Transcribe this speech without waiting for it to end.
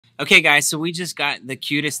Okay guys, so we just got the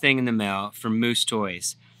cutest thing in the mail from Moose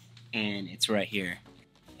Toys, and it's right here.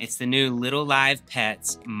 It's the new Little Live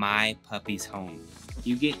Pets My Puppy's Home.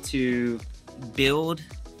 You get to build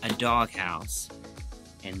a doghouse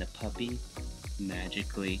and the puppy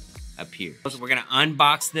magically appears. We're gonna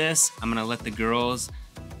unbox this. I'm gonna let the girls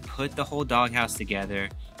put the whole doghouse together,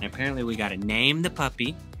 and apparently we gotta name the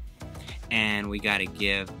puppy, and we gotta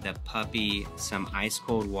give the puppy some ice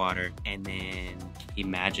cold water, and then he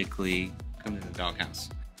magically comes in the doghouse.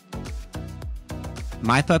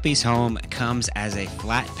 My Puppy's Home comes as a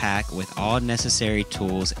flat pack with all necessary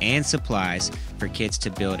tools and supplies for kids to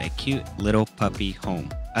build a cute little puppy home.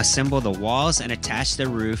 Assemble the walls and attach the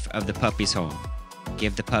roof of the puppy's home.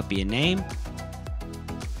 Give the puppy a name.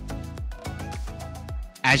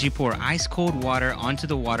 As you pour ice cold water onto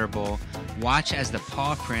the water bowl, watch as the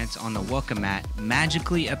paw prints on the welcome mat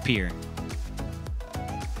magically appear.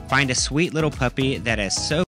 Find a sweet little puppy that is so